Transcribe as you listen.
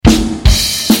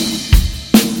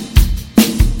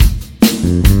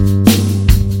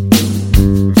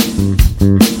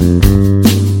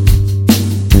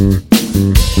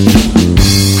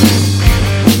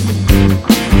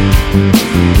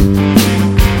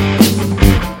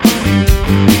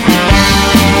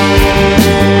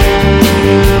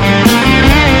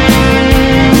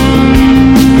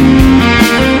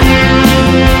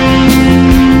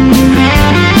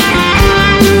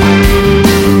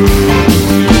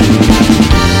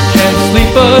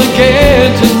again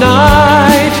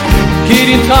tonight,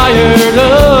 getting tired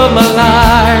of my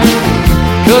life,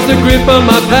 'cause the grip of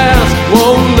my past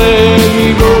won't let me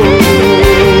go.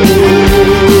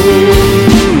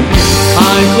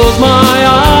 I close my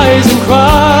eyes and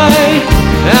cry,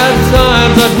 at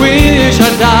times I wish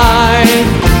I'd died.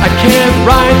 I can't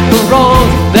right the wrong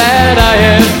that I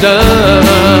have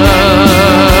done.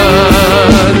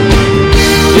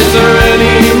 Is there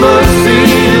any mercy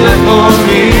left for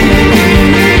me?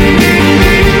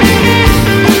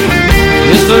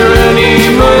 Is there any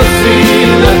mercy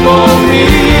left for me?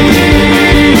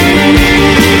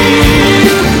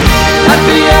 At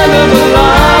the end of the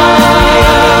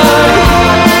line,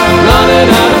 running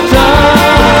out of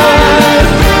time.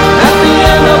 At the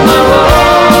end of my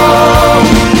road,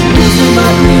 losing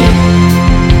my grip,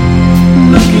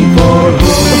 looking for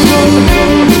hope.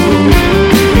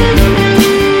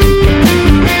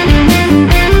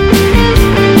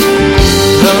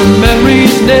 The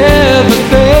memories never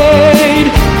fade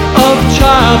of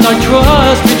child I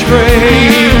trust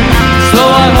betrayed, so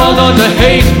I hold on to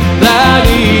hate that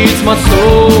eats my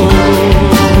soul.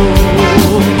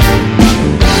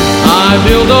 I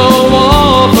build a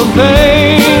wall from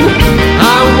pain,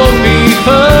 I won't be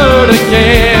hurt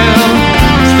again.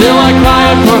 Still I cry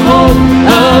out for hope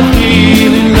of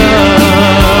healing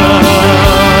love.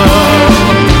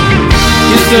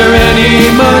 Is there any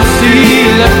mercy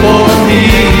left for me?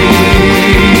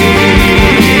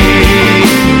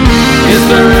 Is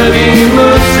there any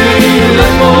mercy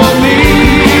left for me?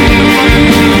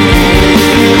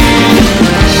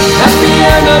 At the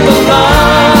end of the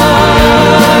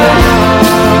line,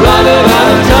 running out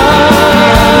of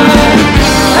time.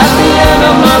 At the end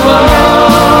of my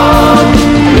road,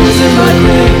 losing my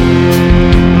grip,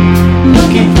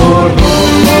 looking for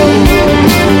hope.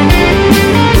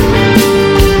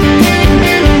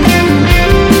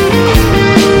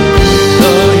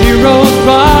 The heroes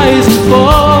rise and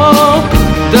fall.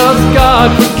 Does God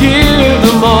forgive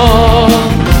them all?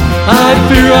 I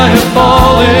fear I have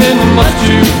fallen much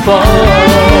too far.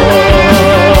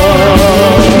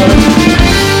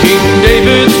 King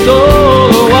David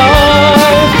stole a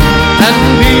wife, and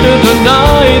Peter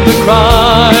denied the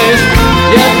Christ,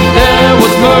 yet there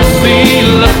was mercy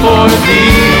left for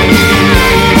thee.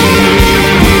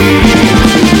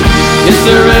 Is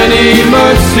there any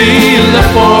mercy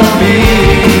left for me?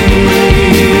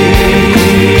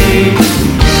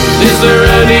 Is there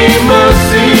any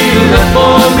mercy left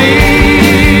for me?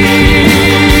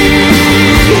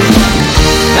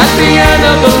 At the end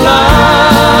of the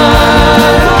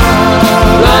line,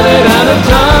 running out of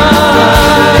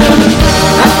time.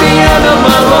 At the end of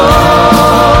my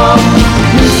road,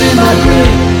 losing my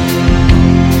grip,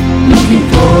 looking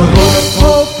for hope.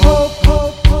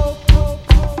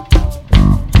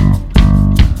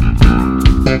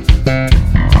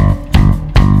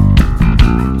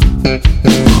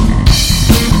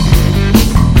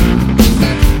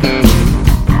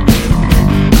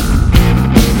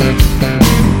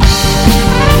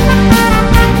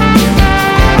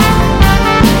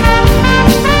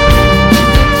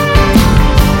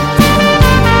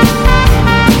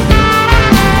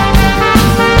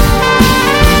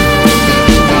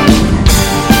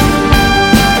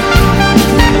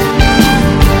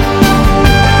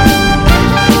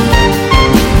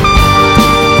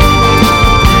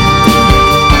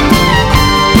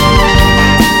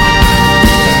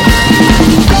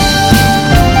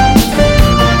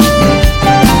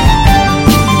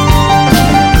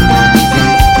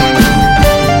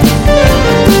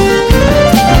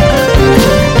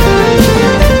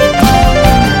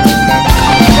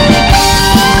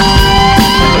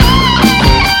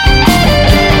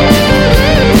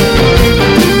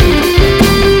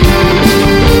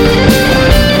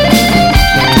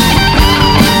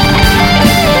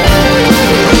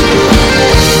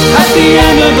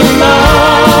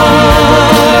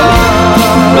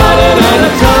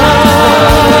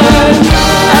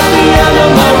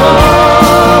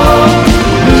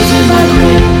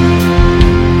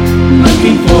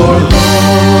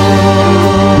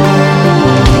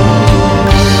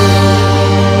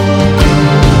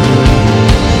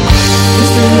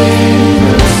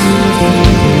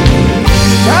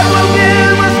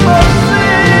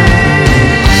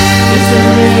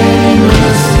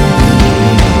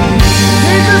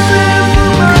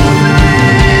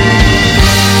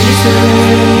 Is there